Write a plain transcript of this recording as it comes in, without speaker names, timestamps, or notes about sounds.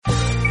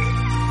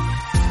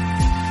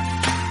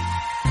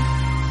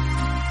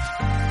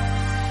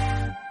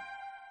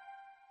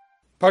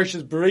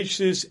Parshas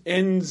Bereshis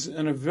ends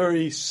on a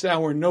very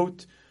sour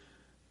note.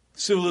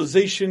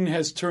 Civilization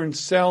has turned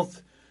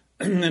south,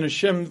 and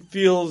Hashem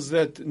feels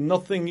that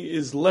nothing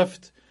is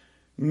left.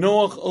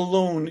 Noach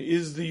alone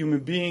is the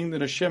human being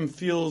that Hashem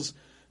feels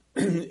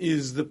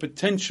is the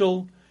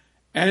potential.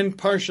 And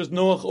Parshas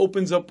Noach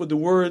opens up with the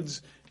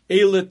words,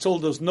 Eile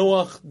told us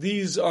Noach,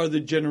 these are the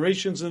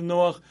generations of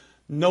Noach.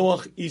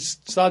 Noach is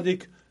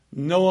tzaddik.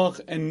 Noach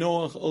and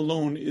Noach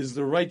alone is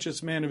the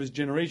righteous man of his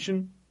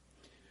generation.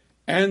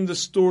 And the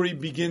story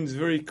begins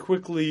very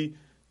quickly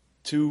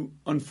to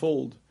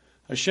unfold.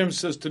 Hashem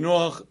says to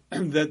Noach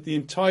that the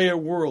entire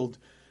world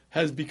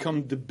has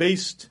become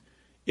debased.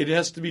 It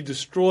has to be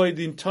destroyed,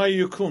 the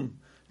entire Yakum.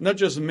 Not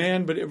just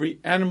man, but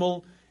every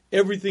animal,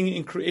 everything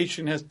in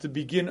creation has to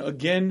begin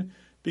again,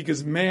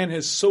 because man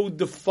has so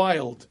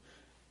defiled,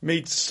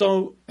 made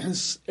so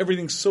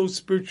everything so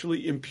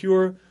spiritually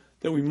impure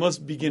that we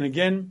must begin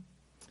again.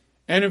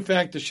 And in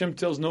fact, Hashem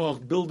tells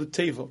Noach, build a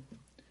teva.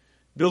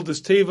 Build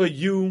this teva,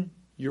 you,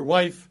 your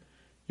wife,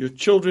 your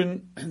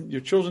children,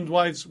 your children's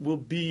wives will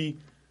be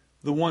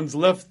the ones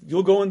left.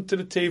 You'll go into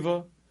the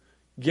teva,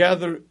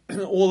 gather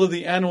all of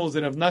the animals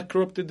that have not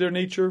corrupted their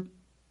nature,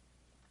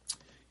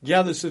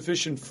 gather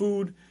sufficient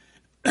food,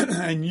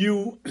 and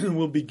you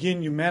will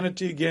begin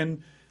humanity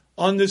again.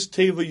 On this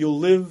teva you'll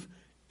live,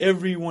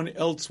 everyone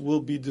else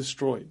will be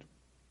destroyed.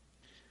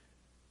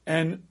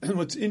 And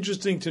what's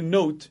interesting to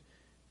note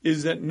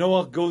is that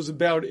Noach goes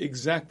about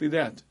exactly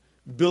that,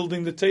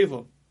 building the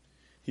teva.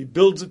 He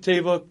builds the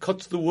teva,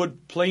 cuts the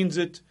wood, planes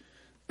it,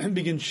 and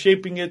begins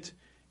shaping it,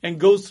 and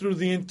goes through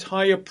the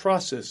entire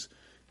process,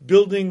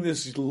 building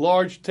this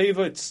large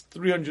teva. It's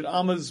 300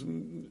 amas,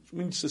 which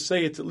means to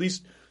say it's at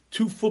least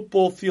 2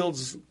 football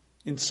fields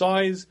in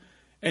size,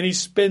 and he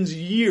spends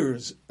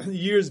years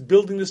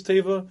building this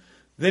teva.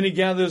 Then he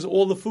gathers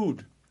all the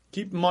food.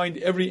 Keep in mind,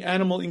 every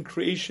animal in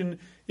creation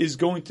is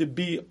going to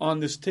be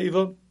on this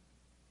teva.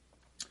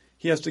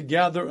 He has to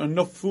gather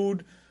enough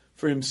food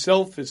for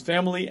himself, his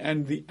family,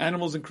 and the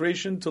animals in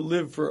creation to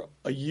live for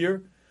a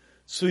year.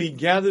 So he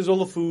gathers all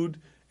the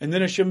food, and then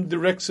Hashem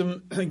directs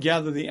him to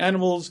gather the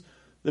animals,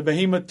 the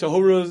behemoth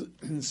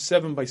tahora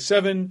 7 by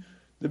 7,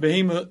 the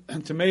behemoth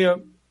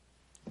tamea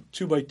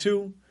 2 by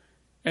 2,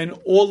 and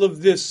all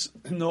of this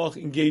Noach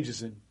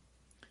engages in.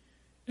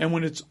 And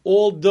when it's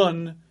all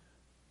done,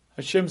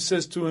 Hashem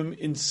says to him,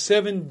 in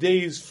 7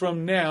 days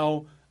from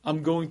now,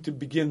 I'm going to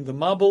begin the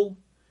mabul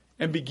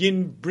and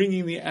begin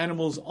bringing the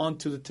animals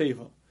onto the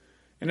teva.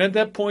 And at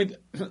that point,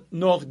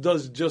 Noach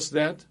does just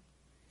that.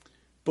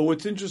 But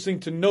what's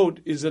interesting to note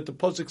is that the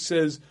pasuk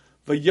says,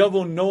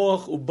 "Vayavo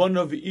Noach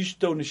ubanav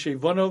v'ishto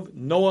neshevanav."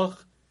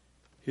 Noach,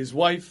 his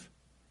wife,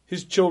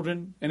 his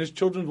children, and his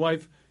children's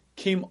wife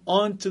came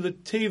onto the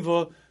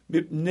teva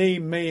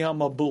mipnei mei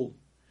hamabul,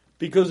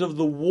 because of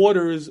the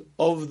waters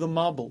of the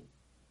mabul.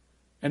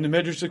 And the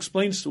Medrash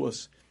explains to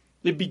us,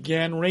 it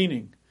began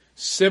raining.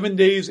 7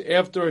 days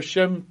after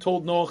Hashem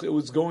told Noach it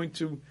was going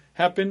to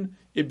happen,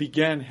 it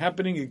began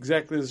happening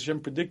exactly as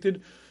Hashem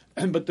predicted.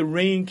 But the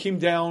rain came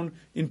down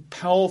in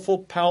powerful,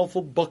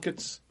 powerful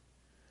buckets.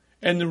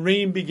 And the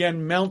rain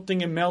began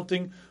mounting and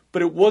mounting.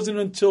 But it wasn't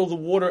until the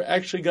water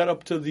actually got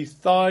up to the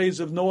thighs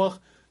of Noach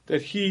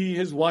that he,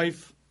 his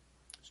wife,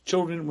 his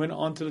children went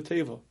onto the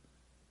teva.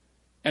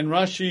 And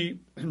Rashi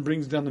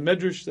brings down the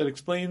Medrash that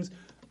explains,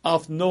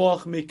 Af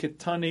Noach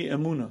meketane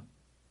emuna.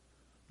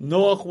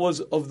 Noach was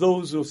of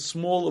those who were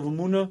small of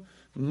emunah.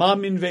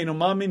 Mamin ve'eno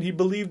mamin. He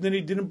believed and he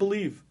didn't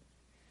believe.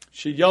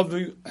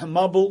 Sheyavu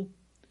hamabul.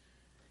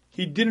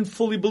 He didn't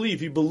fully believe.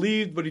 He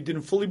believed, but he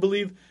didn't fully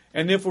believe.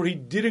 And therefore he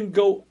didn't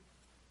go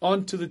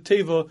onto the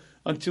teva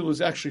until it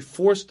was actually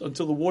forced,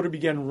 until the water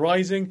began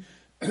rising.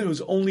 It was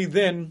only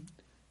then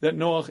that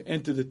Noach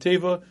entered the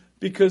teva,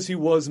 because he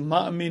was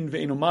ma'amin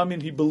ve'eno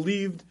ma'amin. He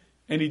believed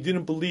and he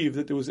didn't believe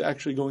that there was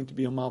actually going to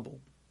be a mabul.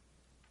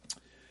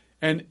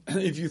 And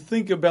if you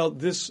think about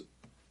this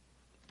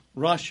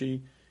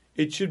Rashi,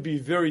 it should be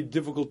very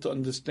difficult to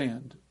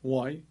understand.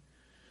 Why?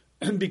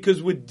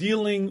 Because we're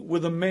dealing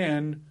with a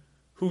man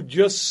who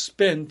just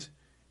spent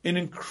an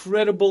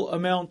incredible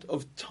amount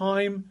of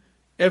time,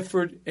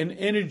 effort, and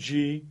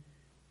energy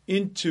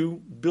into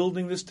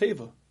building this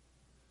teva.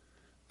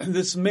 And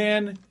this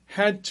man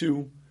had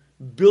to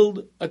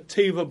build a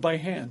teva by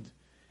hand.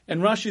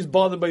 And Rashi is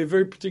bothered by a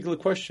very particular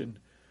question.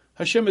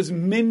 Hashem has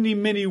many,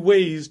 many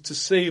ways to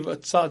save a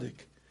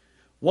tzaddik.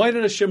 Why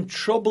did Hashem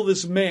trouble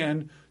this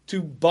man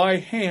to, by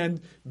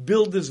hand,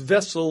 build this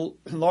vessel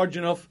large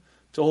enough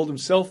to hold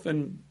himself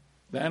and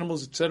the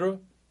animals, etc.?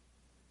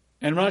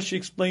 And Rashi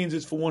explains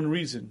it's for one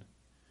reason.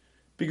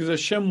 Because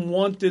Hashem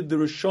wanted the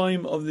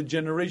Rishaim of the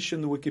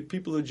generation, the wicked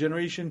people of the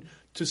generation,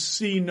 to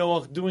see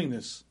Noach doing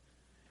this.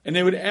 And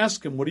they would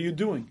ask him, what are you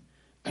doing?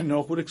 And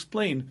Noach would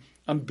explain,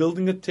 I'm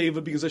building a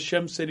teva because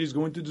Hashem said he's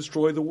going to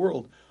destroy the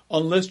world.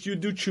 Unless you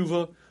do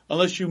tshuva,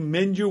 unless you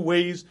mend your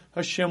ways,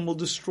 Hashem will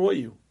destroy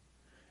you.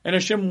 And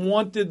Hashem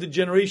wanted the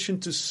generation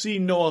to see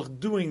Noach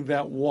doing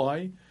that.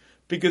 Why?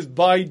 Because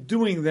by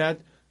doing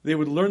that, they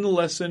would learn the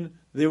lesson,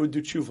 they would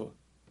do tshuva.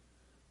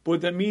 But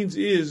what that means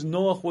is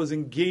Noach was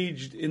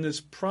engaged in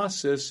this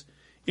process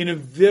in a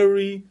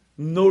very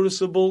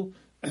noticeable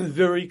and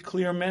very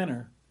clear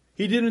manner.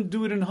 He didn't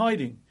do it in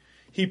hiding.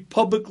 He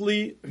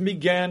publicly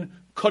began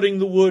cutting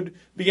the wood,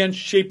 began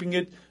shaping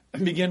it,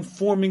 and began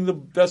forming the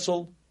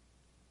vessel.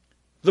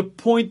 The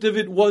point of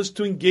it was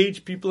to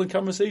engage people in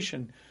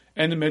conversation.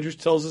 And the Medrash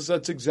tells us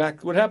that's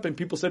exactly what happened.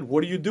 People said,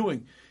 "What are you doing?"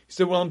 He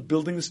said, "Well, I'm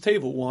building this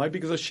table." Why?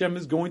 Because Hashem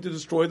is going to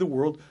destroy the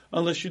world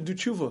unless you do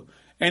tshuva.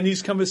 And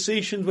these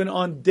conversations went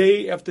on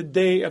day after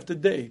day after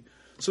day.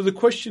 So the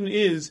question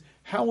is,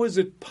 how is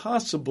it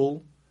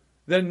possible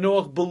that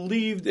Noach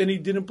believed and he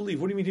didn't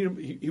believe? What do you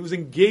mean he was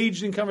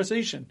engaged in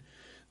conversation?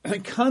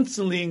 And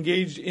constantly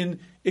engaged in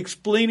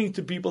explaining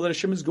to people that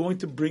Hashem is going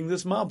to bring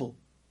this mabul.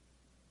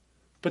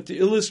 But to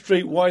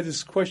illustrate why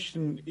this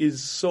question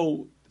is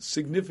so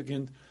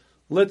significant,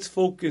 let's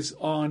focus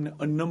on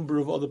a number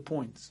of other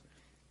points.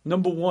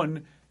 Number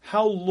one,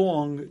 how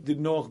long did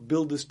Noach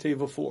build this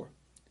teva for?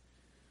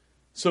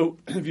 So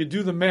if you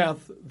do the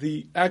math,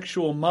 the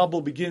actual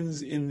mabul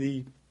begins in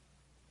the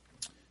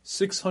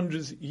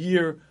 600th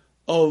year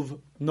of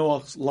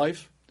Noach's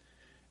life,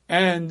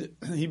 and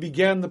he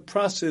began the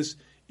process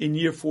in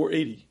year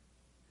 480.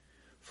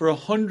 For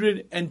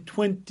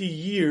 120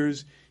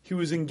 years, he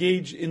was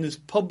engaged in this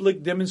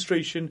public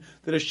demonstration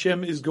that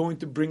Hashem is going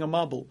to bring a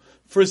mabul.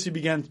 First, he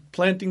began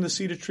planting the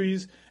cedar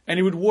trees, and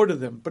he would water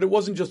them. But it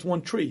wasn't just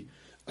one tree.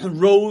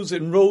 Rows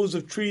and rows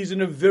of trees in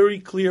a very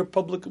clear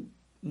public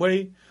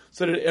way,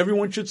 so that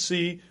everyone should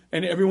see,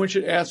 and everyone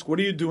should ask, "What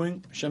are you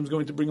doing?" Hashem's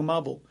going to bring a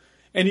mabul.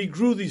 And he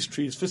grew these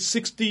trees for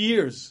 60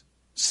 years,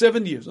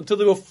 70 years, until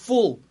they were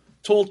full,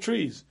 tall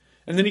trees.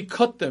 And then he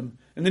cut them,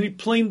 and then he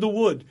planed the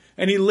wood,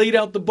 and he laid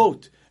out the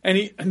boat, and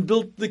he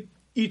built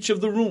each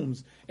of the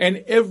rooms. And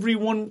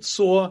everyone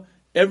saw,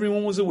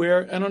 everyone was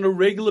aware, and on a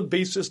regular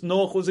basis,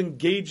 Noach was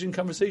engaged in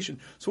conversation.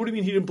 So what do you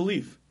mean he didn't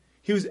believe?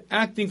 He was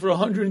acting for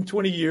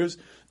 120 years,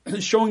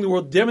 showing the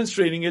world,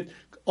 demonstrating it,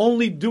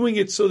 only doing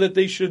it so that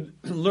they should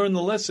learn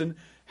the lesson.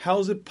 How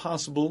is it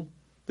possible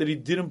that he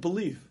didn't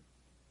believe?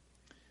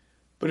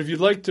 But if you'd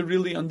like to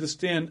really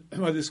understand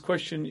why this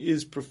question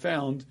is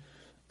profound,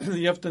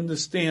 you have to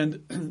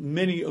understand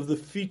many of the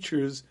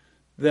features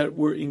that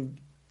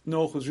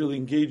Noach was really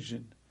engaged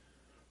in.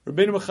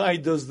 Rabbeinu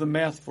Machai does the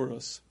math for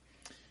us.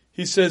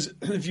 He says,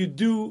 if you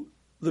do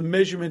the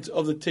measurements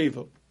of the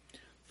teva,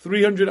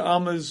 300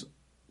 amas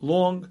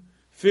long,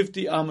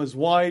 50 amas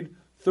wide,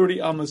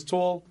 30 amas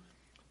tall.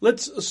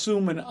 Let's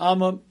assume an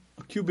amma,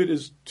 a cubit,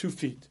 is 2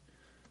 feet.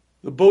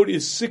 The boat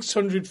is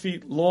 600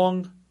 feet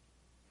long,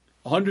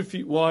 100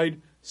 feet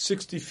wide,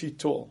 60 feet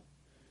tall.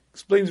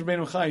 Explains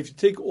Rabbeinu Machai, if you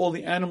take all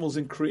the animals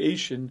in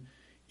creation,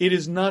 it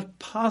is not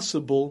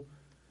possible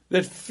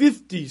that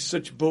 50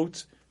 such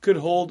boats could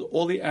hold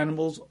all the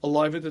animals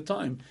alive at the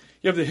time.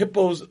 You have the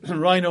hippos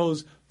and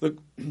rhinos, the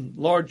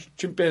large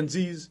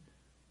chimpanzees.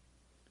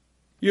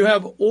 You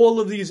have all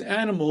of these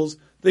animals,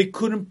 they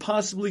couldn't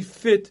possibly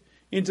fit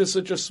into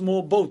such a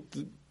small boat.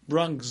 The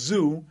Bronx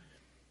Zoo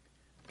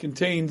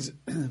contains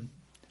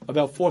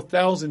about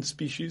 4,000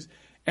 species,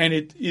 and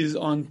it is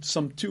on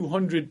some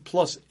 200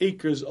 plus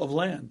acres of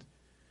land.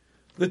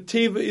 The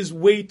teva is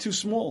way too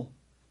small.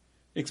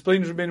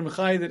 Explains Rabbeinu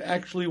Machai that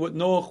actually what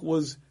Noach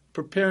was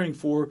preparing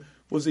for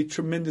was a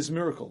tremendous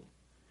miracle.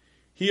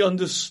 He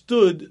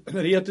understood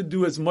that he had to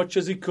do as much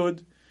as he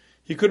could.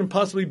 He couldn't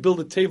possibly build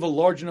a teva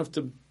large enough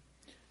to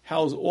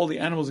house all the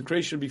animals in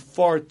creation. It would be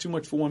far too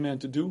much for one man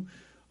to do.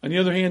 On the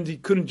other hand, he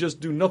couldn't just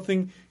do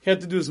nothing. He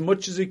had to do as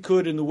much as he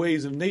could in the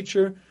ways of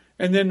nature,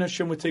 and then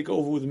Hashem would take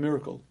over with a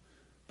miracle.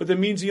 But that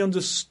means he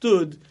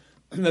understood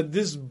that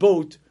this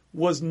boat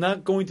was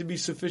not going to be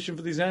sufficient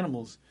for these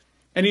animals.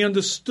 And he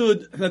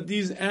understood that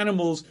these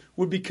animals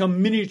would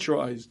become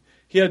miniaturized.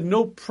 He had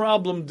no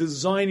problem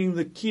designing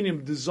the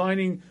kinim,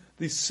 designing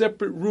these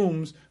separate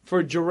rooms for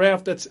a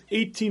giraffe that's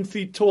 18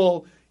 feet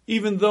tall,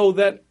 even though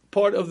that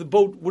part of the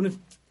boat wouldn't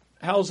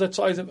house that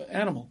size of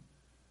animal.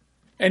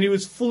 And he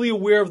was fully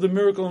aware of the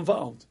miracle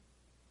involved.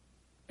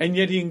 And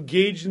yet he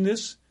engaged in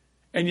this,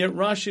 and yet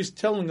Rashi is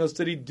telling us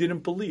that he didn't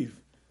believe.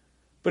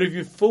 But if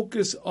you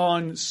focus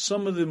on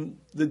some of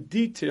the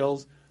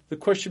details, the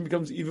question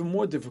becomes even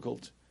more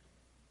difficult.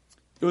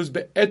 It was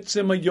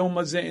be'etzem hayom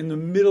hazeh, in the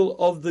middle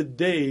of the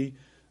day,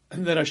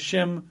 that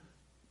Hashem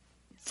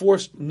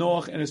forced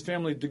Noach and his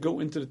family to go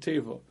into the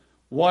teva.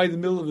 Why the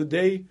middle of the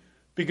day?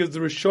 Because the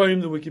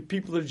Rishonim, the wicked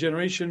people of the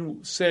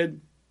generation, said,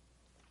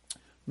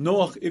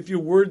 Noach, if your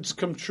words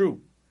come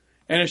true,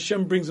 and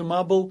Hashem brings a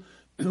mabul,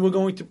 we're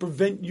going to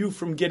prevent you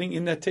from getting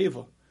in that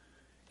teva.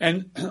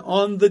 And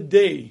on the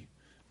day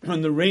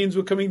when the rains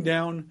were coming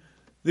down,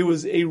 there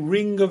was a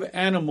ring of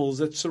animals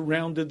that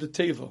surrounded the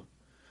teva.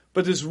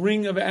 But this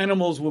ring of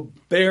animals were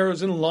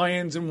bears and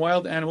lions and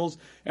wild animals.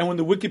 And when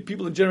the wicked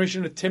people of the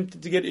generation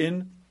attempted to get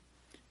in,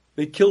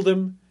 they killed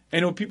them. And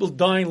there were people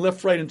dying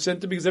left, right, and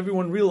center because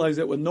everyone realized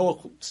that what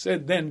Noach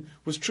said then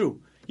was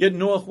true. Yet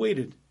Noach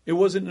waited. It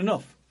wasn't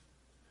enough.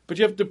 But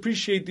you have to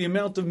appreciate the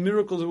amount of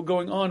miracles that were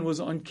going on was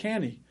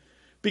uncanny.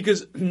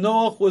 Because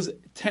Noach was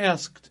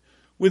tasked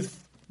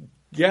with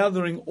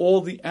gathering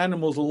all the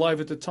animals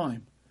alive at the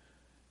time.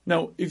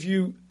 Now, if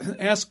you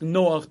ask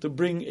Noach to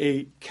bring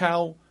a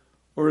cow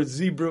or a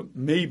zebra,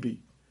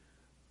 maybe.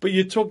 But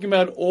you're talking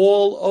about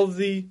all of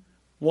the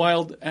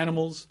wild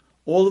animals,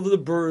 all of the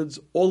birds,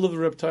 all of the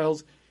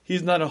reptiles.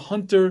 He's not a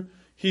hunter.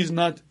 He's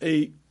not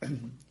a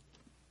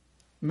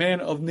man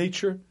of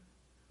nature.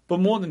 But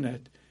more than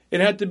that,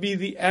 it had to be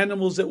the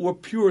animals that were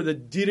pure,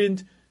 that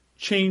didn't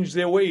change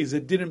their ways,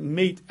 that didn't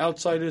mate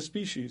outside their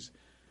species.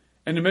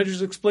 And the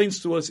Medrash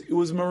explains to us it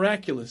was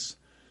miraculous.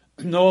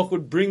 Noach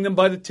would bring them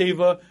by the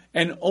teva,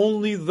 and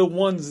only the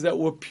ones that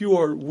were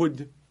pure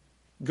would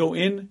go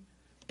in.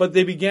 But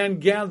they began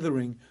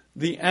gathering.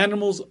 The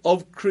animals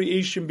of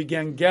creation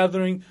began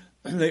gathering.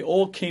 They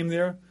all came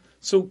there.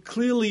 So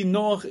clearly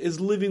Noach is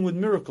living with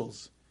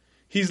miracles.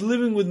 He's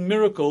living with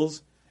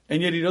miracles,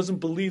 and yet he doesn't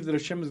believe that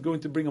Hashem is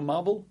going to bring a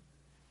mabul.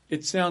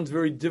 It sounds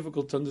very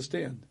difficult to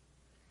understand.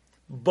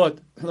 But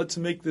let's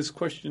make this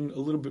question a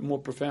little bit more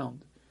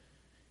profound.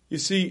 You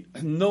see,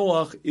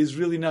 Noach is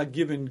really not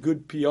given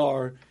good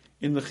PR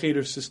in the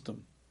Cheder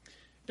system.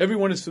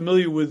 Everyone is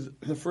familiar with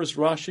the first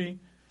Rashi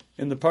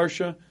in the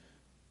Parsha.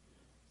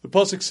 The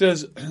pasuk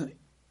says,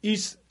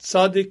 "Is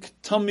tzaddik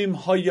tamim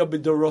haya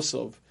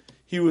b'dorosov."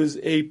 He was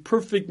a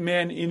perfect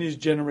man in his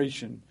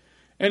generation.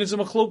 And it's a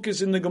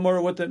machlokes in the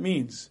Gemara what that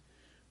means.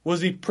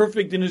 Was he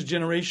perfect in his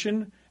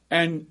generation,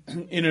 and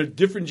in a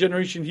different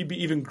generation he'd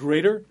be even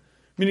greater?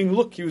 Meaning,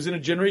 look, he was in a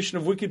generation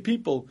of wicked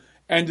people,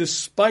 and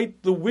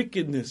despite the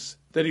wickedness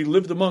that he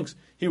lived amongst,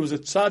 he was a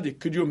tzaddik.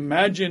 Could you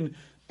imagine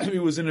if he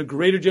was in a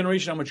greater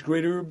generation, how much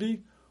greater it would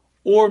be?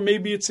 Or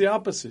maybe it's the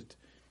opposite.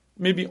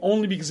 Maybe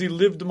only because he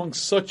lived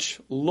amongst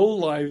such low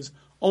lives,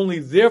 only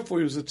therefore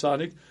he was a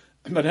tzaddik.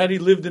 But had he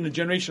lived in a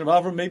generation of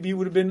Avram, maybe he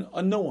would have been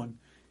a no one.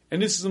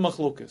 And this is a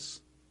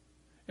machlokas.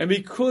 And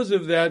because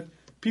of that,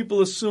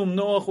 people assume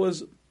Noach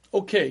was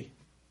okay.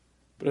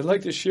 But I'd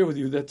like to share with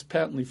you that's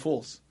patently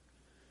false.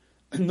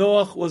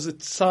 Noach was a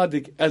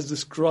tzaddik as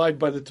described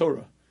by the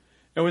Torah.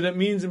 And what that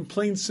means in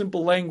plain,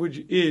 simple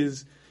language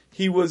is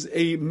he was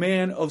a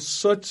man of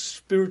such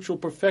spiritual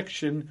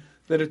perfection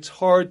that it's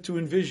hard to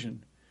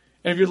envision.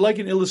 And if you'd like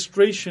an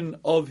illustration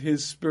of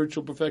his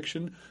spiritual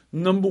perfection,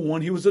 number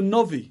one, he was a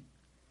Navi.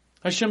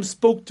 Hashem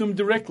spoke to him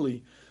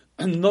directly.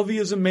 A Navi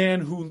is a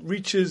man who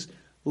reaches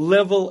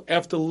level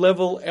after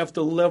level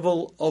after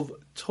level of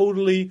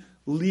totally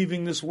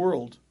leaving this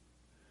world.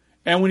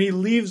 And when he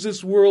leaves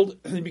this world,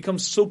 he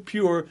becomes so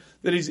pure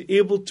that he's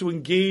able to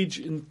engage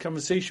in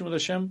conversation with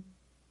Hashem,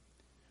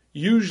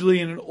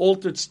 usually in an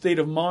altered state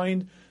of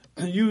mind,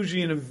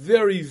 usually in a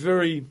very,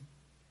 very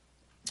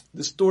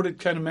distorted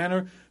kind of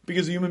manner,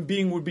 because a human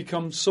being would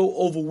become so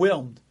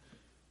overwhelmed.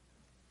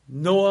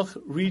 Noach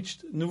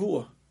reached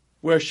Nevuah,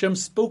 where Hashem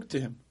spoke to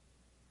him.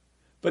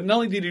 But not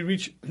only did he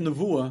reach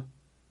Nevuah,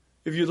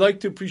 if you'd like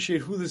to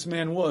appreciate who this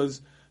man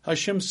was,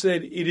 Hashem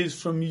said, "It is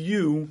from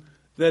you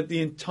that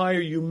the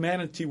entire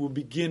humanity will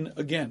begin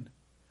again.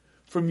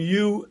 From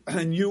you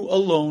and you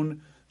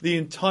alone, the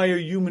entire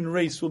human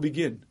race will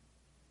begin."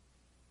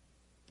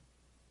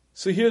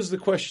 So here's the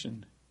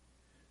question.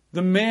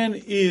 The man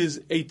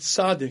is a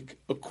tzaddik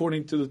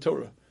according to the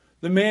Torah.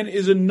 The man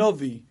is a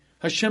Navi.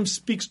 Hashem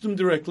speaks to him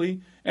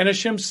directly, and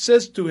Hashem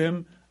says to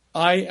him,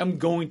 "I am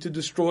going to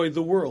destroy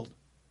the world."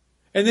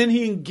 And then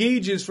he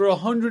engages for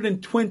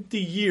 120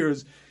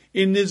 years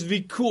in this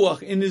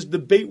vikuach, in this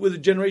debate with a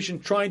generation,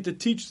 trying to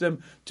teach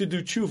them to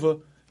do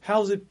tshuva.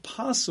 How is it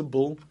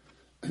possible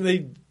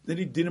that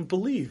he didn't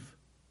believe?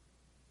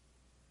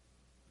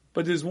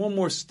 But there's one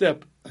more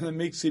step that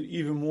makes it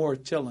even more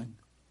telling.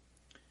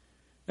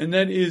 And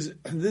that is,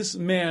 this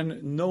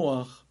man,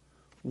 Noach,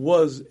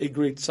 was a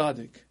great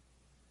tzaddik.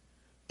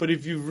 But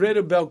if you've read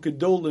about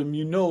Gedolim,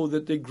 you know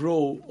that they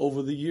grow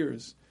over the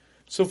years.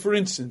 So for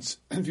instance,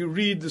 if you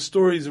read the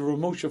stories of Rav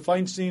Moshe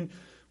Feinstein,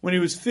 when he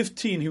was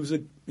 15, he was a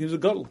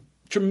gadol,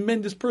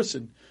 tremendous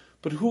person.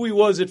 But who he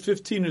was at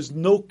 15 is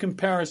no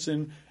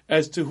comparison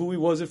as to who he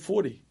was at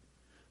 40.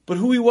 But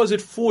who he was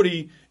at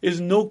 40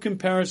 is no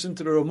comparison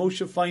to the Rav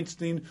Moshe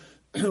Feinstein,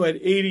 who at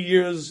 80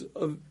 years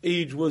of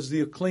age was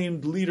the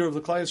acclaimed leader of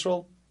the Klal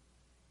Yisrael.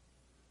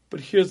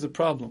 But here's the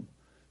problem.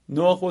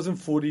 Noach wasn't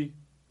 40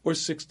 or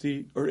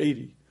 60 or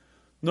 80.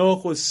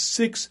 Noach was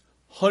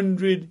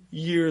 600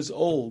 years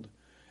old.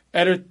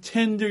 At a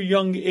tender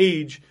young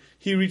age,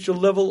 he reached a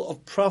level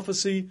of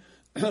prophecy,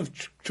 of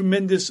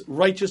tremendous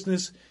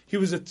righteousness. He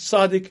was a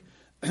tzaddik,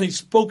 and he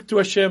spoke to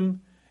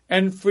Hashem.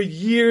 And for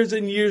years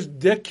and years,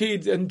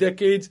 decades and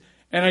decades,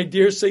 and I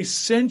dare say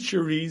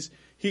centuries,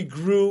 he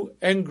grew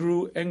and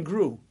grew and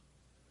grew.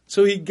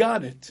 So he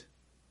got it.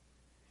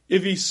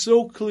 If he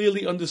so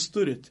clearly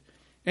understood it,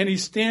 and he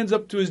stands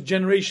up to his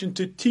generation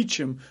to teach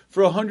him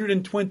for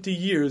 120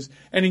 years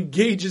and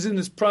engages in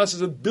this process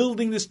of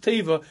building this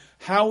teva,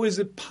 how is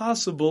it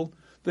possible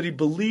that he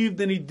believed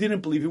and he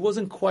didn't believe? He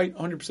wasn't quite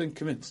 100%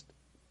 convinced.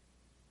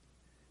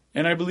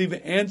 And I believe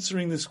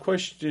answering this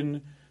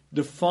question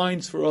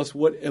defines for us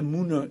what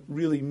emunah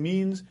really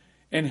means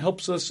and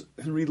helps us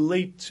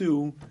relate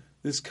to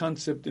this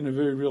concept in a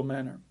very real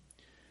manner.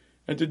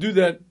 And to do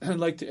that, I'd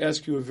like to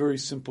ask you a very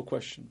simple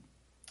question.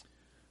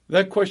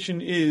 That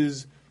question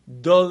is,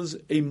 does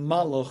a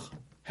malach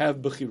have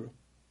bechira?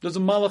 Does a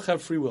malach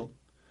have free will?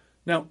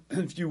 Now,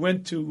 if you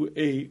went to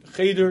a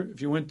cheder,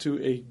 if you went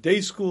to a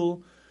day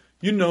school,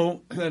 you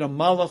know that a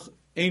malach,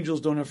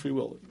 angels don't have free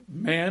will.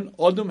 Man,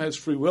 Adam, has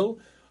free will.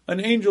 An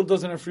angel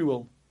doesn't have free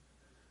will.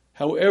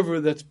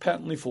 However, that's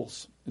patently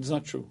false. It's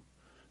not true.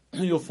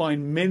 You'll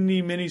find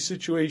many, many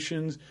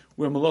situations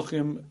where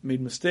malachim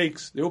made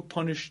mistakes, they were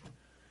punished,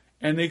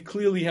 and they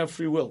clearly have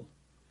free will.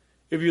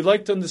 If you'd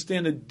like to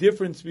understand the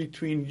difference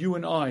between you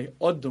and I,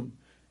 Adam,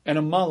 and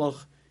a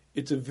malach,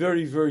 it's a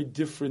very, very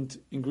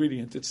different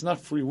ingredient. It's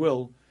not free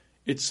will.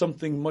 It's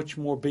something much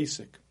more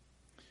basic.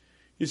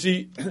 You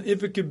see,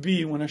 if it could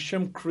be when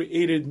Hashem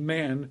created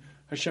man,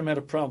 Hashem had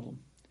a problem.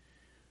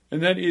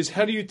 And that is,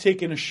 how do you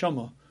take an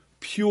neshama,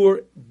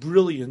 pure,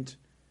 brilliant,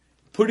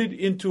 put it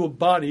into a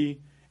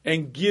body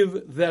and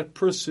give that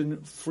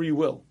person free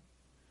will?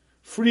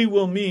 Free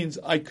will means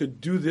I could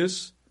do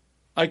this,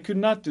 I could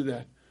not do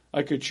that.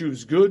 I could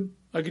choose good,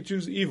 I could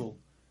choose evil.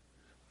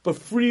 But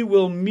free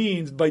will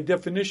means, by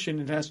definition,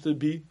 it has to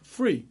be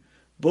free.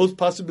 Both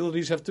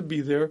possibilities have to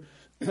be there.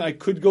 I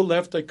could go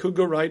left, I could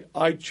go right,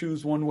 I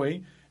choose one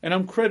way, and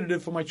I'm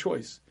credited for my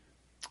choice.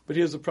 But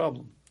here's the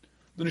problem.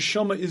 The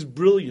neshama is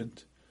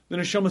brilliant. The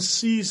neshama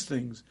sees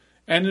things,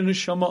 and the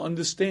neshama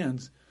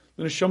understands.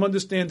 The neshama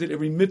understands that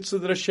every mitzvah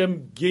that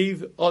Hashem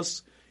gave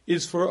us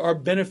is for our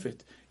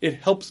benefit. It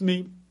helps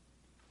me,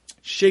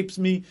 shapes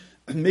me,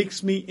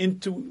 makes me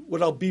into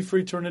what I'll be for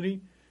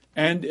eternity,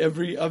 and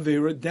every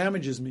avera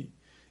damages me.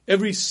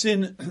 Every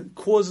sin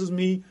causes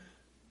me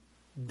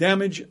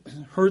damage,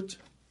 hurt.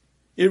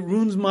 It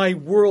ruins my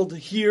world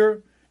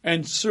here,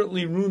 and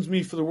certainly ruins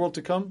me for the world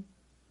to come.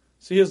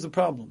 So here's the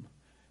problem.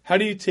 How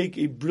do you take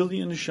a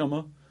brilliant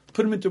neshama,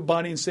 put him into a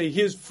body and say,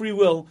 here's free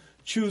will,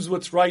 choose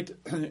what's right,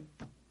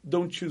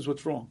 don't choose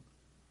what's wrong?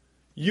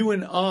 You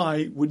and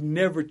I would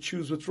never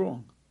choose what's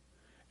wrong.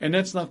 And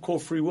that's not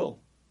called free will.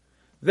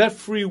 That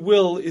free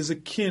will is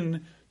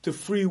akin to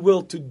free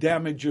will to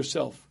damage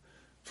yourself.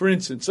 For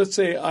instance, let's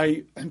say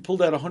I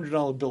pulled out a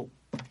 $100 bill,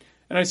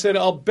 and I said,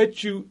 I'll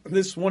bet you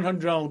this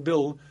 $100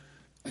 bill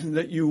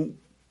that you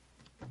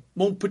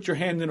won't put your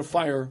hand in a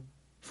fire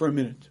for a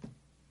minute.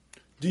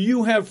 Do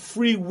you have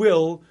free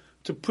will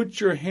to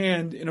put your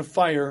hand in a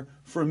fire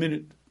for a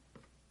minute?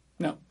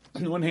 Now,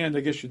 on the one hand,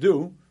 I guess you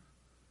do.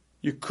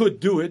 You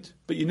could do it,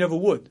 but you never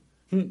would.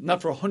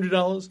 Not for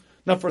 $100,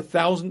 not for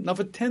 $1,000, not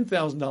for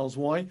 $10,000.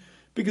 Why?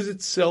 Because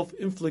it's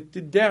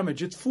self-inflicted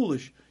damage. It's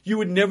foolish. You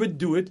would never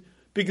do it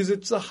because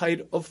it's the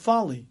height of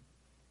folly.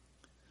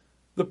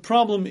 The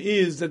problem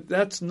is that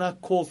that's not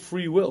called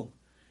free will.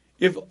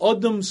 If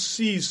Adam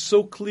sees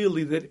so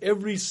clearly that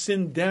every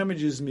sin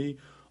damages me,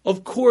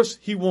 of course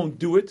he won't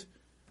do it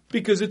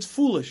because it's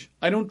foolish.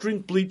 I don't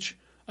drink bleach.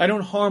 I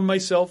don't harm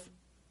myself.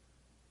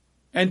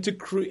 And to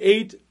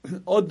create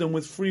Adam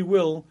with free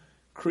will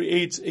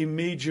creates a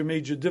major,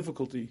 major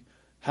difficulty.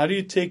 How do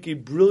you take a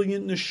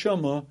brilliant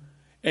neshama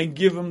and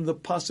give him the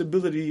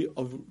possibility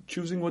of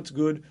choosing what's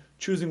good,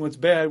 choosing what's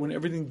bad, when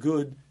everything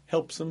good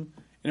helps him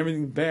and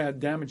everything bad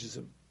damages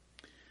him?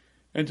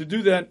 And to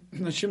do that,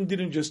 Hashem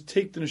didn't just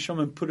take the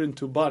neshama and put it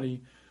into a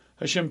body.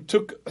 Hashem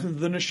took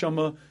the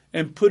neshama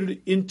and put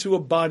it into a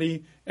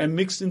body and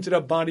mixed into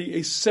that body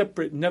a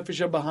separate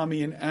nefesh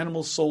habahami, an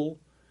animal soul.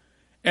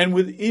 And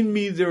within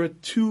me there are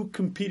two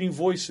competing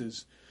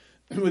voices.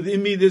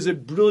 Within me there's a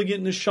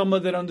brilliant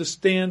neshama that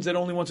understands, that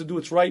only wants to do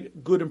what's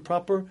right, good and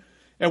proper.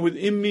 And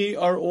within me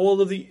are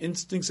all of the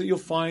instincts that you'll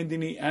find in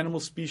the animal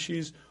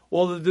species,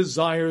 all the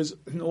desires,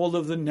 and all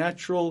of the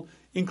natural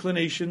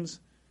inclinations.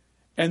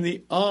 And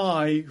the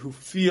I who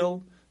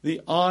feel,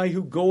 the I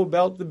who go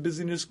about the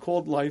busyness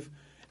called life,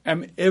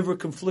 am ever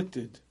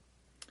conflicted.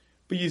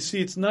 But you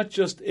see, it's not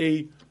just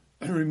a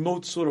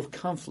remote sort of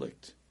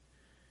conflict.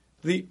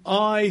 The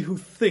I who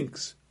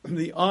thinks,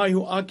 the I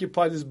who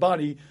occupies this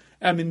body,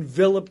 am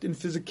enveloped in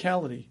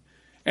physicality.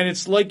 And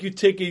it's like you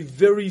take a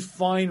very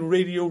fine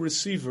radio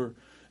receiver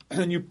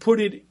and you put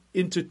it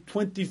into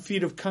 20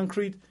 feet of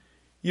concrete.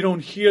 You don't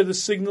hear the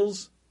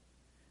signals.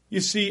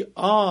 You see,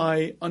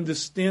 I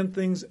understand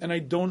things and I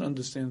don't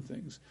understand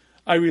things.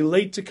 I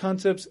relate to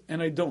concepts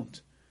and I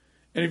don't.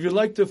 And if you'd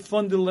like to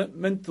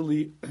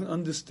fundamentally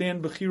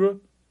understand Bechira,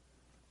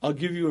 I'll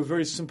give you a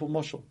very simple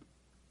mashal.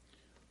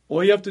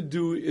 All you have to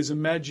do is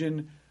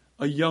imagine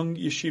a young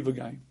yeshiva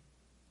guy.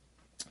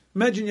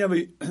 Imagine you have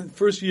a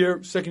first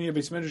year, second year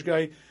Beis Medrash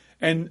guy,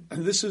 and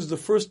this is the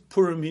first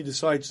Purim he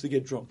decides to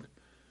get drunk.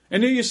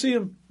 And there you see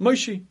him,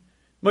 Moshe.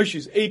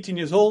 Moshe's 18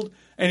 years old,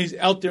 and he's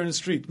out there in the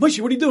street.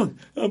 Moshe, what are you doing?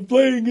 I'm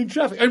playing in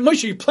traffic. And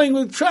Moshe, you're playing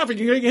with traffic.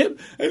 You're going to get hit.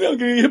 I know, I'm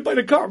going to get hit by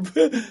the car.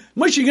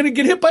 Moshe, you're going to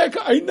get hit by a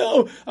car. I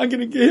know, I'm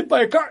going to get hit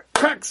by a car.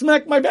 Crack,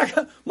 smack my back.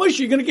 Moshe,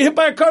 you're going to get hit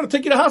by a car. They'll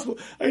take you to the hospital.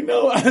 I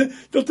know,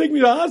 they'll take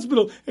me to the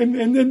hospital, and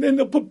then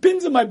they'll put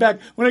pins in my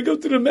back when I go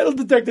through the metal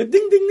detector.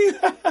 Ding, ding,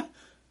 ding.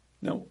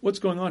 Now, what's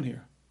going on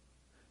here?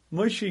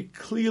 Moshe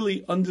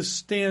clearly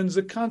understands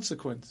the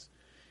consequence.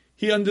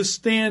 He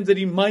understands that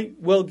he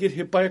might well get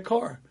hit by a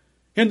car.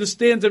 He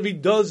understands that if he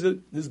does it,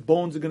 his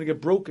bones are going to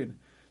get broken.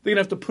 They're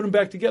going to have to put him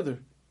back together.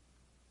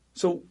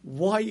 So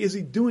why is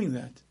he doing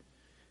that?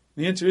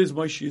 The answer is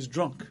Moshe is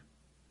drunk.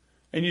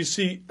 And you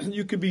see,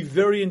 you could be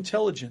very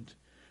intelligent,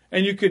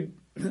 and you could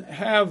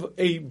have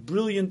a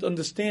brilliant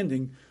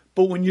understanding,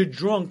 but when you're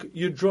drunk,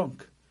 you're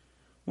drunk.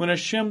 When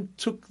Hashem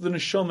took the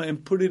neshama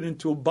and put it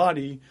into a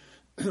body,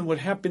 what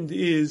happened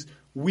is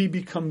we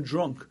become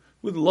drunk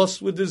with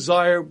lust, with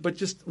desire, but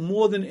just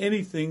more than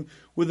anything,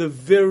 with a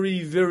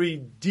very, very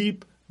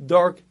deep,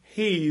 dark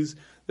haze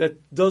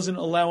that doesn't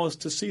allow us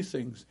to see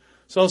things.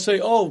 So I'll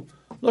say, oh,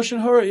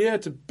 Lashon Hara, yeah,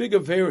 it's a big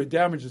affair, it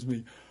damages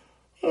me.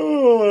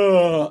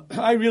 Oh,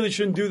 I really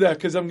shouldn't do that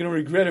because I'm going to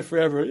regret it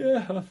forever.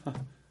 Yeah.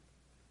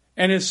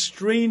 And as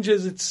strange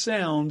as it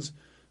sounds,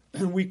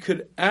 we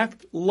could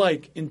act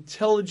like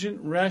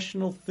intelligent,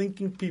 rational,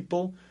 thinking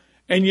people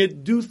and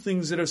yet do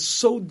things that are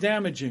so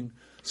damaging,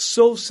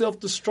 so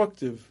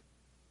self-destructive.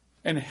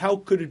 And how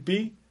could it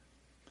be?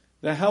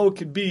 That how it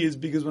could be is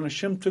because when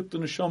Hashem took the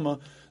neshama,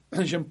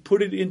 Hashem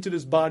put it into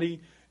this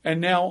body,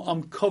 and now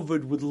I'm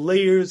covered with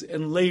layers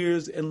and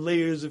layers and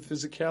layers of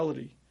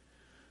physicality.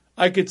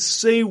 I could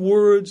say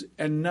words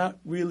and not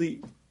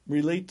really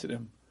relate to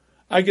them.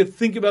 I could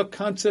think about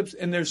concepts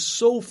and they're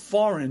so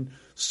foreign,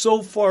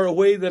 so far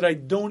away that I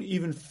don't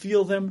even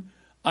feel them.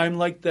 I'm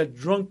like that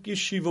drunk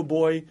yeshiva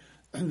boy.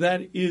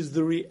 That is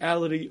the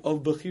reality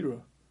of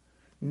Bechira.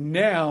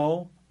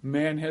 Now,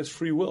 man has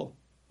free will.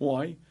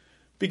 Why?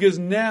 Because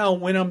now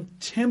when I'm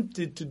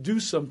tempted to do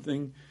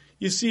something,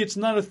 you see, it's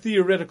not a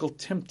theoretical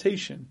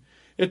temptation.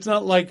 It's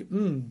not like,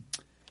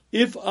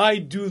 if I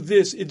do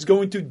this, it's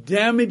going to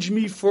damage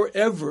me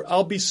forever.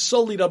 I'll be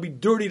sullied, I'll be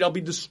dirtied, I'll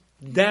be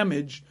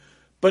damaged,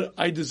 but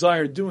I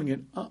desire doing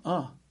it.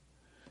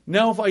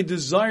 Now if I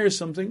desire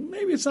something,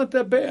 maybe it's not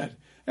that bad.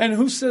 And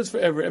who says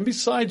forever? And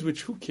besides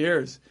which, who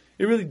cares?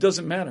 It really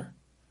doesn't matter.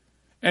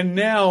 And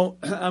now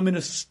I'm in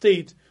a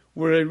state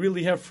where I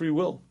really have free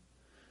will.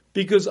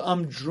 Because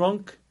I'm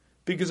drunk,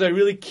 because I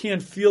really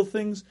can't feel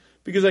things,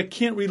 because I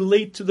can't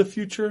relate to the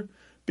future,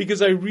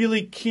 because I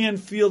really can't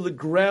feel the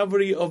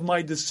gravity of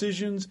my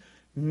decisions.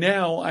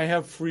 Now I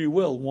have free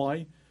will.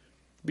 Why?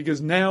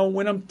 Because now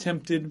when I'm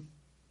tempted,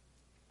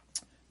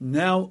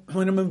 now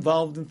when I'm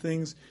involved in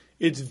things,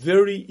 it's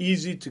very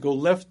easy to go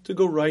left, to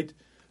go right,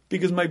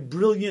 because my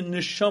brilliant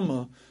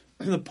neshama,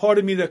 the part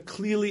of me that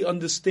clearly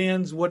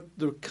understands what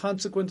the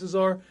consequences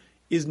are,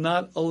 is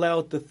not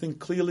allowed to think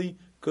clearly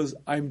because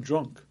I'm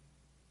drunk.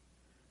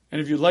 And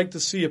if you'd like to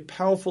see a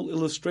powerful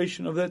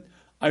illustration of that,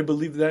 I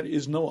believe that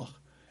is Noach.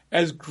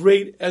 As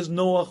great as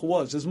Noach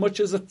was, as much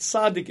as a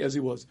tzaddik as he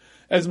was,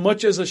 as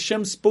much as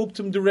Hashem spoke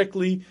to him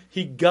directly,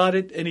 he got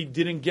it and he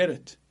didn't get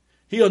it.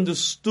 He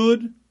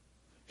understood,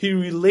 he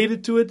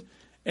related to it,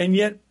 and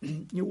yet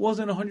he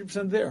wasn't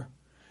 100% there.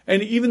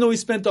 And even though he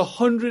spent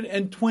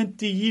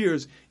 120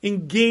 years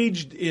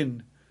engaged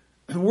in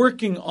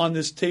working on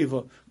this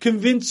teva,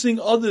 convincing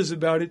others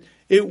about it,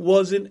 it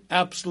wasn't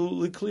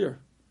absolutely clear.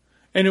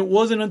 And it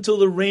wasn't until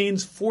the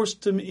rains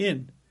forced him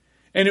in,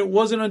 and it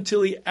wasn't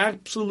until he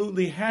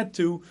absolutely had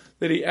to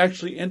that he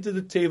actually entered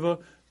the teva,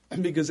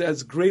 because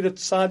as great a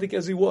tzaddik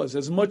as he was,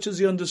 as much as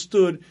he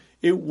understood,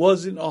 it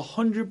wasn't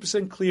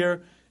 100%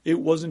 clear, it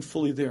wasn't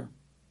fully there.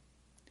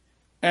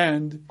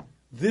 And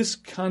this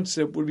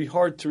concept would be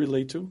hard to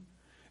relate to,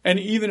 and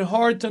even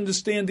hard to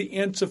understand the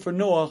answer for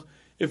Noach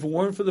if it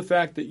weren't for the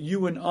fact that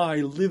you and I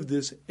live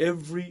this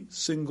every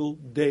single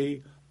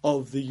day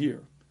of the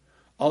year.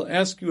 I'll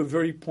ask you a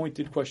very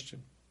pointed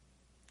question.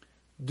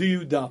 Do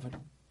you daven?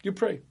 You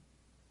pray.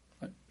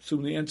 I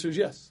assume the answer is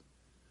yes.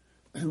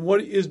 And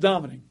what is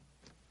davening?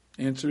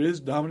 The answer is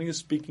davening is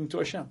speaking to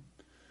Hashem.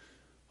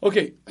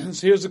 Okay,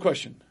 so here's the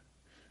question.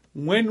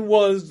 When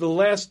was the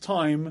last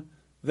time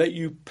that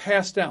you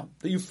passed out,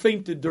 that you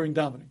fainted during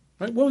davening?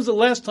 Right? When was the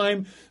last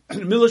time in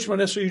the middle of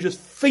Shemona Esrei you just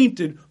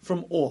fainted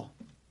from awe?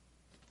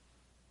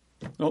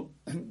 No,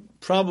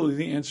 probably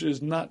the answer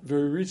is not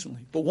very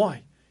recently. But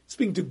why?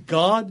 Speaking to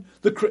God,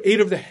 the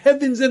creator of the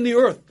heavens and the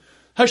earth.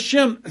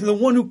 Hashem, the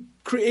one who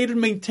created,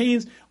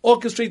 maintains,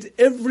 orchestrates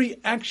every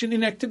action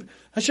in activity.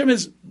 Hashem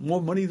has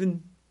more money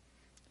than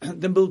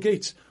Bill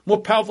Gates,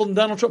 more powerful than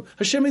Donald Trump.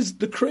 Hashem is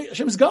the creator.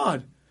 Hashem is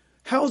God.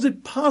 How is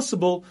it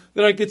possible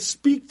that I could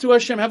speak to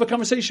Hashem, have a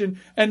conversation,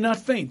 and not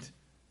faint?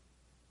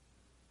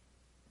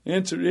 The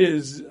answer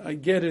is, I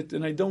get it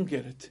and I don't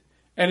get it.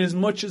 And as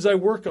much as I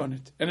work on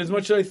it, and as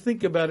much as I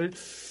think about it,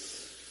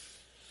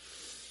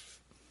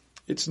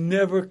 it's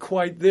never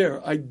quite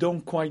there. I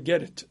don't quite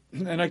get it.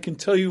 And I can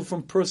tell you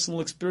from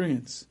personal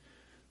experience,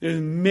 there's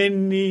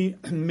many,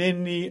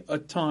 many a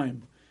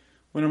time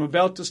when I'm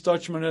about to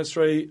start Shemona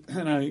Esrei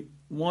and I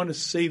want to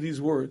say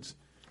these words.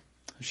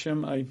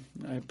 Hashem, I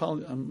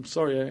apologize. I'm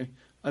sorry,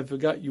 I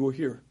forgot you were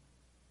here.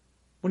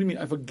 What do you mean?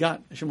 I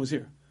forgot Hashem was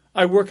here.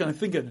 I work and I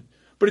think of it.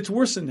 But it's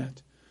worse than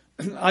that.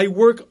 I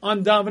work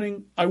on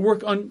davening. I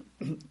work on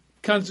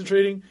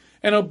concentrating.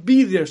 And I'll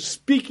be there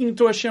speaking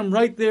to Hashem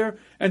right there.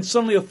 And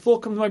suddenly a thought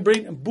comes to my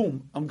brain and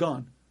boom, I'm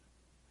gone.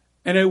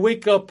 And I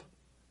wake up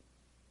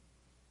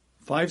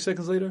 5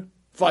 seconds later,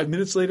 5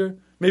 minutes later,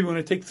 Maybe when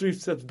I take 3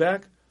 steps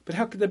back, but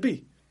how could that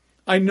be?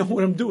 I know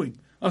what I'm doing.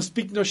 I'm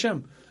speaking to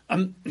Hashem.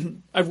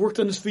 I've worked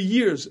on this for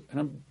years, and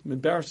I'm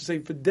embarrassed to say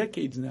for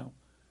decades now.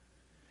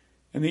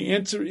 And the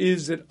answer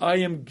is that I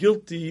am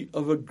guilty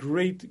of a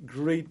great,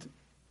 great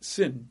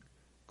sin,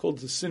 called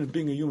the sin of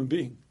being a human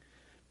being.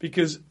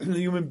 Because the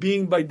human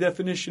being, by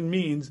definition,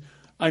 means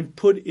I'm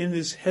put in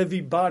this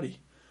heavy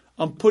body.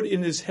 I'm put in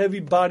this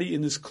heavy body,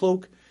 in this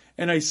cloak,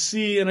 and I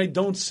see and I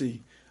don't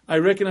see. I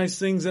recognize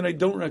things and I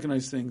don't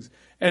recognize things.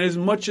 And as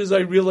much as I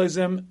realize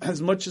them,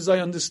 as much as I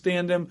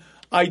understand them,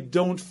 I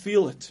don't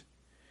feel it.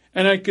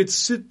 And I could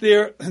sit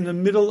there in the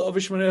middle of a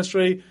Shemona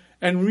Esrei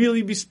and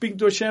really be speaking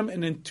to Hashem,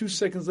 and then 2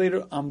 seconds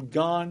later, I'm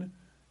gone,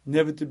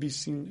 never to be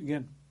seen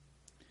again.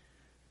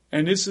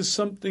 And this is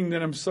something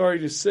that I'm sorry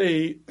to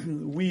say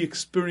we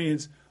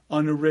experience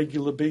on a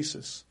regular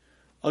basis.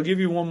 I'll give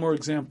you one more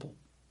example.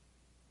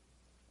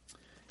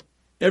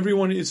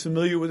 Everyone is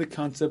familiar with the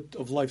concept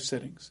of life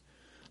settings.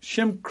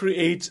 Hashem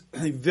creates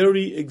a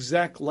very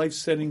exact life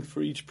setting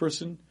for each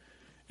person.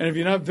 And if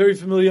you're not very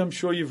familiar, I'm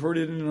sure you've heard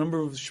it in a number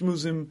of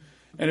shmuzim.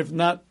 And if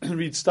not,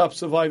 read Stop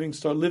Surviving,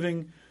 Start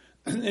Living.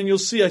 And you'll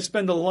see I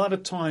spend a lot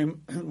of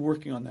time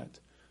working on that.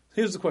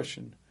 Here's the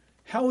question.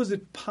 How is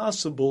it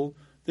possible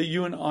that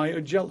you and I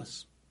are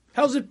jealous?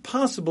 How is it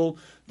possible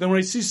that when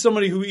I see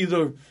somebody who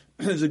either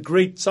is a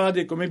great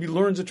tzaddik or maybe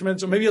learns a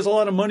tremendous, or maybe has a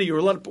lot of money or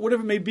a lot of,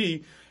 whatever it may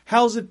be,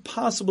 how is it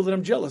possible that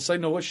I'm jealous? I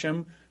know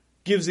Hashem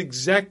gives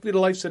exactly the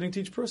life setting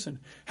to each person.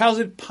 How is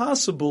it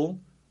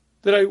possible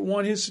that I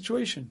want his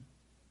situation?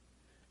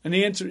 And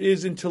the answer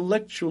is,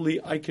 intellectually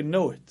I can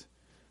know it,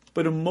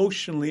 but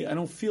emotionally I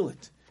don't feel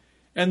it.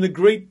 And the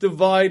great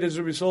divide, as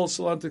Rabbi Sol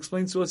Salant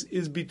explains to us,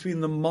 is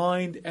between the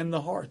mind and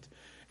the heart.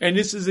 And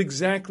this is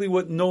exactly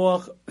what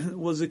Noach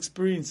was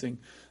experiencing.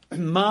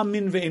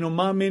 Ma'amin ve'eno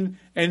ma'amin,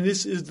 and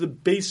this is the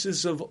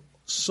basis of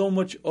so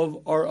much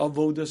of our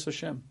avodas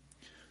Hashem.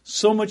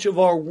 So much of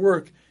our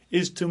work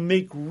is to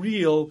make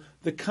real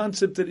the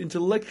concept that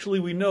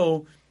intellectually we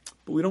know,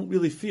 but we don't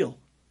really feel.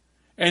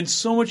 And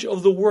so much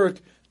of the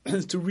work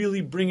is to really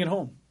bring it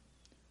home.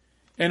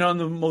 And on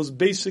the most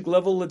basic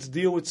level, let's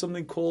deal with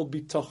something called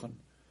bitachon.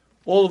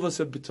 All of us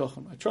have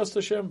bitachon. I trust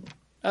Hashem.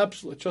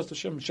 Absolutely, I trust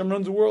Hashem. Hashem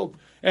runs the world.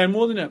 And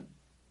more than that,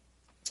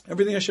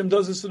 everything Hashem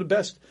does is for the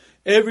best.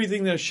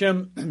 Everything that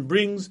Hashem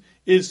brings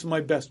is for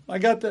my best. I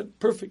got that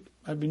perfect.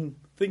 I've been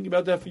thinking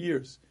about that for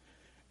years.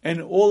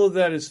 And all of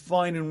that is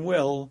fine and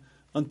well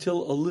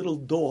until a little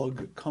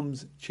dog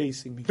comes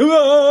chasing me.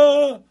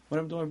 What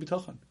happened to my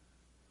bitachon?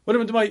 What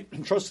happened to my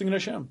trusting in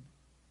Hashem?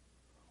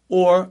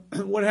 Or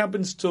what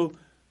happens to,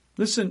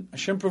 listen,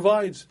 Hashem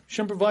provides.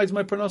 Hashem provides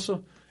my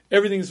parnasa.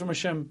 Everything is from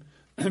Hashem.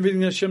 Everything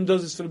that Hashem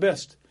does is for the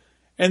best.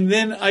 And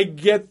then I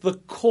get the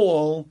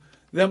call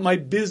that my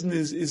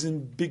business is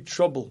in big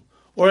trouble.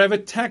 Or I have a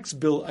tax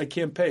bill I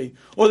can't pay.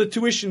 Or the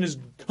tuition is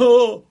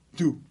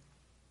due.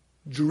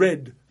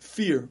 Dread,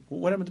 fear.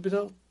 What happened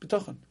to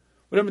bitachon?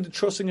 What happened to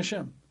trusting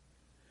Hashem?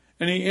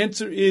 And the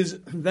answer is,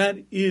 that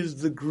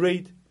is the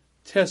great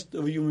test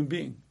of a human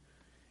being.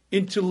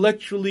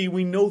 Intellectually,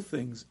 we know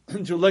things.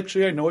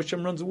 Intellectually, I know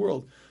Hashem runs the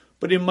world.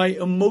 But in my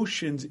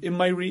emotions, in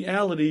my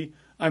reality,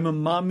 I'm a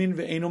ma'amin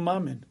ve'eno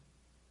ma'amin.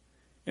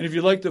 And if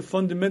you'd like to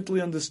fundamentally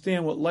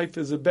understand what life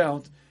is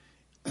about,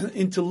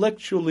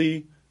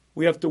 intellectually,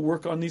 we have to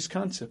work on these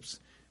concepts.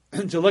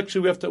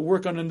 Intellectually, we have to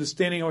work on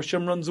understanding how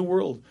Hashem runs the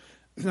world,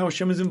 how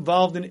Hashem is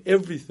involved in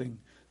everything,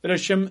 that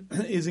Hashem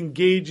is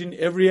engaged in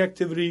every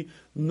activity.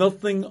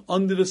 Nothing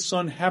under the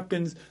sun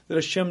happens that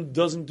Hashem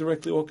doesn't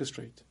directly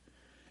orchestrate.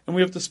 And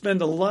we have to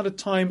spend a lot of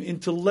time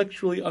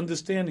intellectually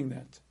understanding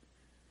that.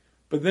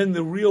 But then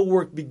the real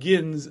work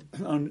begins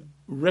on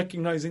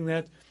recognizing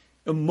that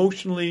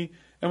emotionally.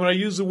 And when I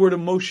use the word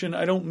emotion,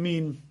 I don't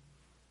mean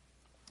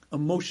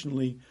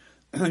emotionally.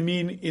 I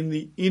mean in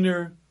the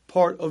inner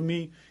part of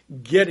me,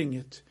 getting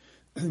it.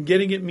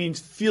 Getting it means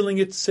feeling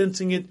it,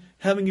 sensing it,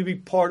 having it be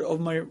part of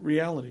my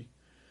reality.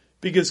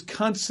 Because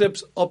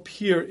concepts up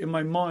here in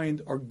my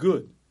mind are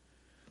good.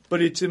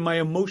 But it's in my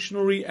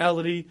emotional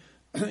reality,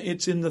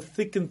 it's in the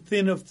thick and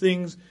thin of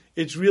things,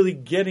 it's really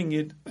getting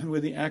it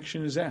where the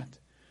action is at.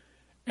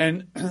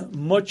 And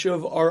much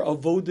of our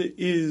avoda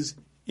is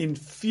in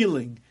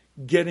feeling,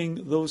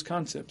 getting those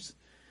concepts.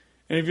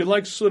 And if you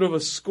like sort of a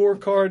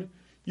scorecard,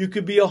 you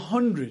could be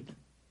 100.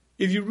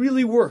 If you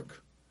really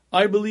work,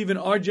 I believe in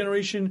our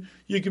generation,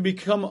 you can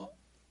become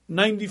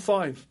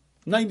 95,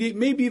 98,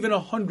 maybe even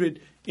 100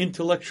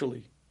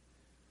 intellectually.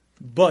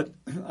 But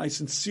I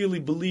sincerely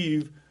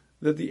believe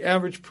that the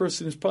average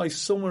person is probably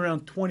somewhere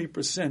around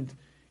 20%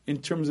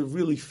 in terms of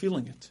really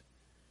feeling it.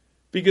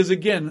 Because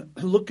again,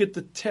 look at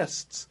the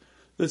tests,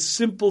 the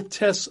simple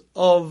tests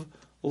of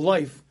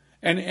life,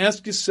 and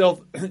ask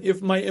yourself,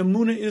 if my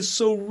emunah is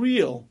so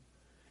real,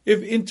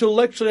 if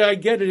intellectually I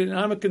get it and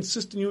I'm a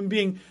consistent human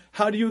being,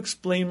 how do you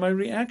explain my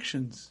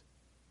reactions?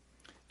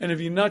 And if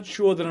you're not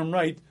sure that I'm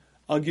right,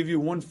 I'll give you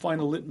one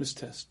final litmus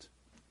test.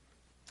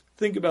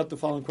 Think about the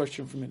following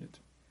question for a minute.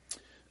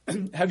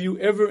 Have you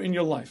ever in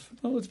your life,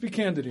 well, let's be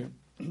candid here,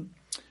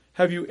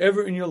 have you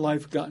ever in your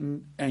life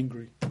gotten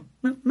angry?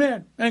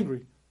 Mad,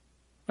 angry.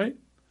 right?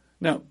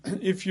 Now,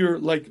 if you're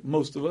like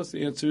most of us,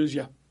 the answer is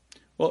yeah.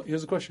 Well,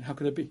 here's the question. How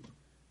could that be?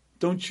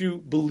 Don't you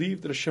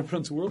believe that Hashem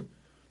runs the world?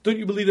 Don't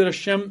you believe that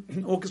Hashem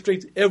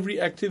orchestrates every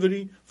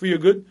activity for your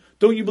good?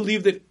 Don't you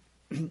believe that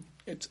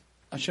it's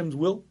Hashem's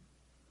will?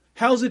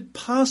 How is it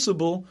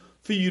possible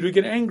for you to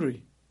get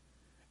angry?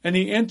 And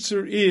the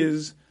answer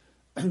is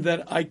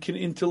that I can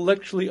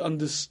intellectually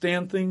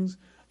understand things.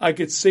 I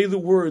could say the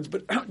words,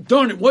 but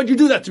darn it, why'd you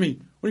do that to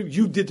me? What do you mean,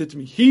 you did that to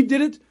me? He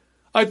did it?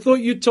 I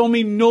thought you told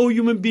me no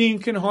human being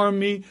can harm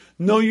me,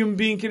 no human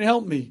being can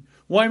help me.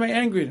 Why am I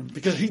angry at him?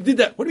 Because he did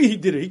that. What do you mean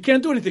he did it? He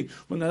can't do anything.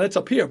 Well, now that's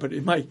up here, but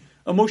in my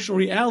emotional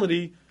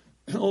reality,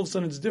 all of a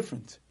sudden it's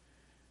different.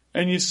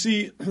 And you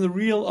see, the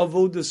real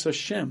avodas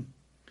Hashem,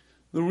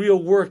 the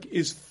real work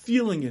is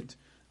feeling it,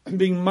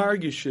 being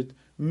margish it,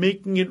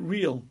 making it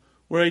real,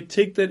 where I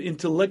take that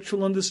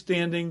intellectual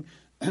understanding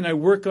and I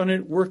work on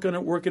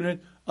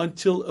it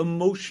until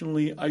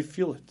emotionally I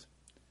feel it.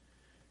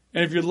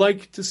 And if you'd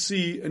like to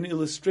see an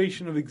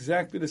illustration of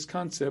exactly this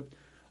concept,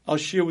 I'll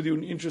share with you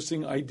an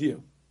interesting idea.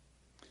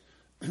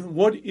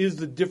 What is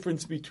the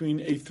difference between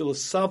a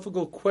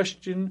philosophical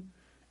question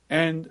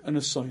and an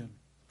asayan?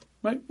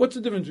 Right? What's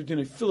the difference between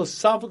a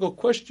philosophical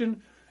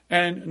question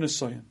and an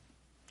asayan?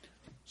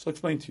 So I'll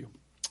explain to you.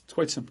 It's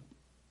quite simple.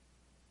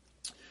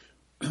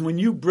 When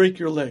you break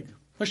your leg,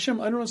 Hashem,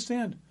 I don't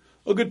understand.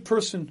 A good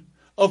person,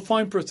 a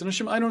fine person.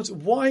 Hashem, I don't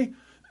understand.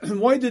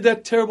 Why did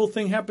that terrible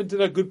thing happen to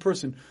that good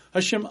person?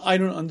 Hashem, I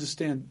don't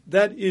understand.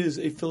 That is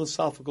a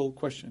philosophical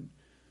question.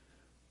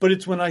 But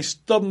it's when I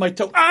stub my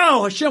toe,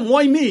 ow, Hashem,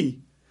 why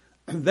me?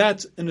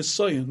 That's an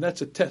asayan,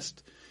 that's a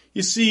test.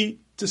 You see,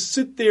 to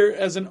sit there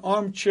as an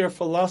armchair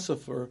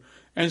philosopher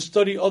and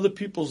study other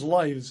people's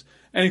lives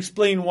and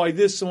explain why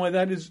this and why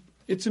that is,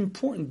 it's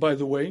important, by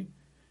the way.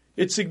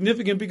 It's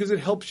significant because it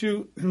helps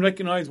you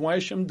recognize why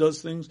Hashem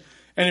does things,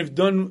 and if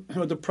done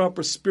with the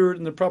proper spirit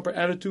and the proper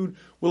attitude,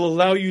 will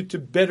allow you to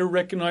better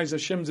recognize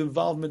Hashem's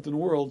involvement in the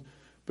world.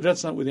 But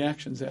that's not where the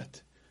action's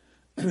at.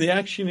 The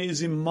action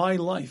is in my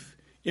life,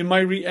 in my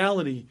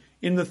reality,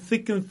 in the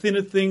thick and thin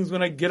of things,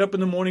 when I get up in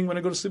the morning, when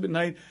I go to sleep at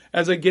night,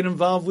 as I get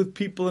involved with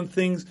people and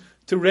things,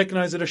 to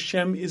recognize that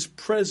Hashem is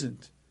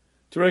present,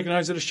 to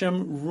recognize that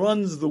Hashem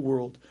runs the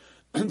world,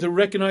 to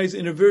recognize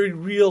in a very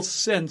real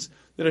sense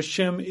that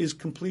Hashem is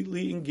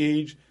completely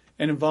engaged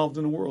and involved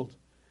in the world.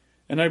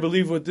 And I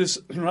believe what this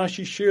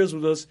Rashi shares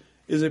with us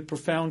is a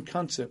profound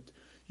concept.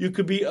 You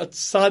could be a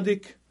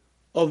tzaddik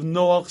of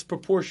Noach's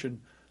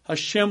proportion.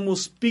 Hashem will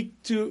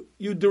speak to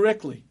you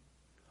directly.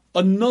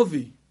 A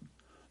Navi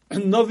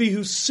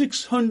who's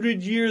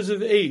 600 years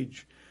of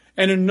age,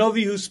 and a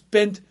Navi who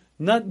spent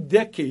not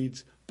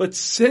decades, but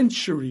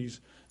centuries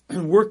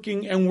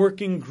working and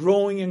working,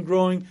 growing and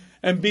growing,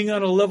 and being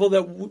on a level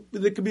that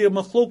there could be a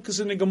machlokas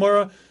in the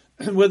Gemara,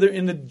 whether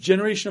in the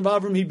generation of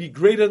Avram he'd be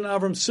greater than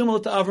Avram, similar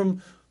to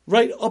Avram,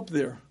 right up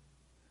there.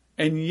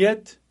 And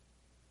yet,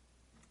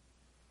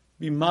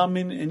 be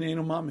mamin and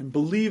eno mamin.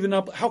 Believe in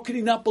not. How could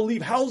he not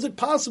believe? How is it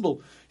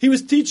possible? He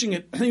was teaching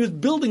it, and he was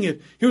building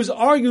it. He was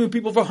arguing with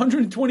people for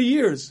 120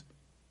 years.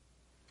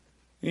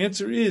 The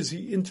answer is,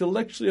 he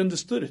intellectually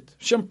understood it.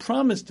 Hashem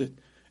promised it,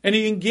 and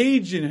he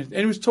engaged in it, and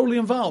he was totally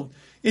involved.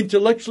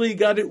 Intellectually, he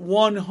got it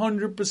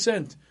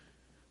 100%.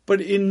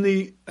 But in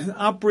the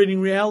operating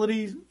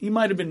reality, he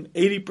might have been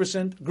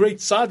 80%. Great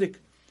tzaddik.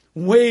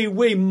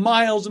 Way,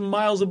 miles and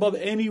miles above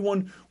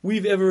anyone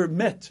we've ever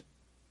met.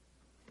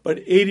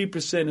 But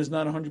 80% is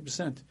not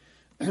 100%.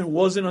 And it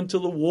wasn't until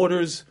the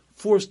waters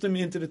forced him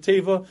into the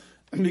teva,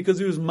 because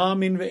he was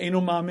mamin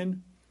ve'eno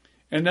mamin.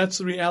 And that's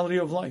the reality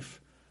of life.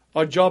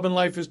 Our job in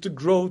life is to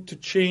grow, to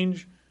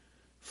change.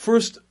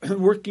 First,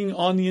 working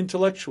on the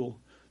intellectual.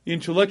 The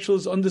intellectual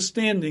is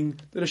understanding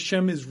that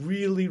Hashem is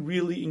really,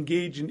 really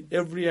engaged in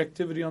every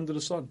activity under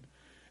the sun.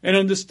 And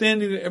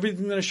understanding that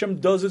everything that Hashem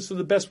does is for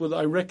the best, whether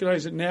I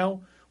recognize it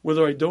now,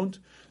 whether I don't.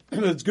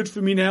 Whether it's good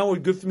for me now or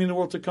good for me in the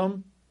world to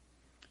come.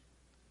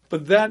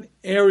 But that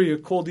area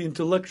called the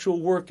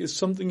intellectual work is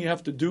something you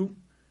have to do.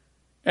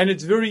 And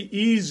it's very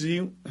easy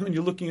when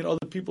you're looking at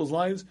other people's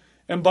lives.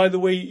 And by the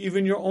way,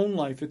 even your own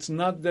life. It's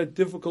not that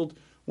difficult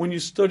when you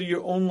study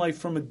your own life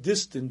from a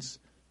distance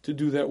to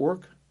do that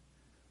work.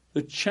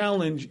 The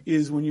challenge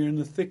is when you're in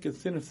the thick and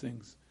thin of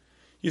things.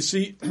 You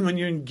see, when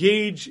you're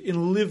engaged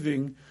in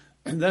living,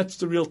 and that's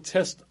the real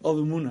test of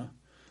emunah.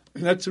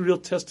 That's the real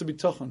test of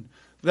bitachon.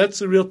 That's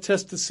the real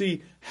test to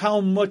see how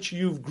much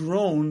you've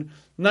grown,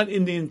 not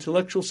in the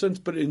intellectual sense,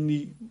 but in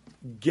the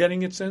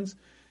getting it sense.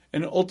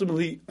 And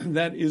ultimately,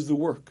 that is the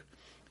work.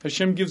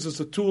 Hashem gives us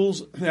the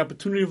tools, the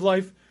opportunity of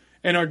life,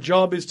 and our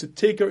job is to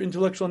take our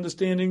intellectual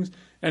understandings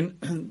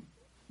and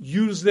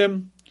use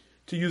them,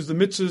 to use the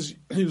mitzvahs,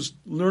 use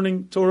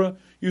learning Torah,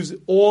 use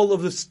all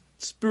of the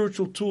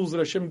spiritual tools that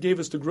Hashem gave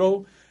us to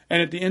grow,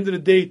 and at the end of the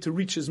day, to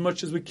reach as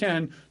much as we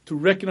can, to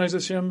recognize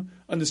Hashem,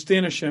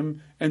 understand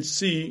Hashem, and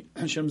see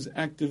Hashem's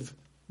active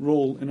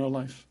role in our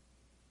life.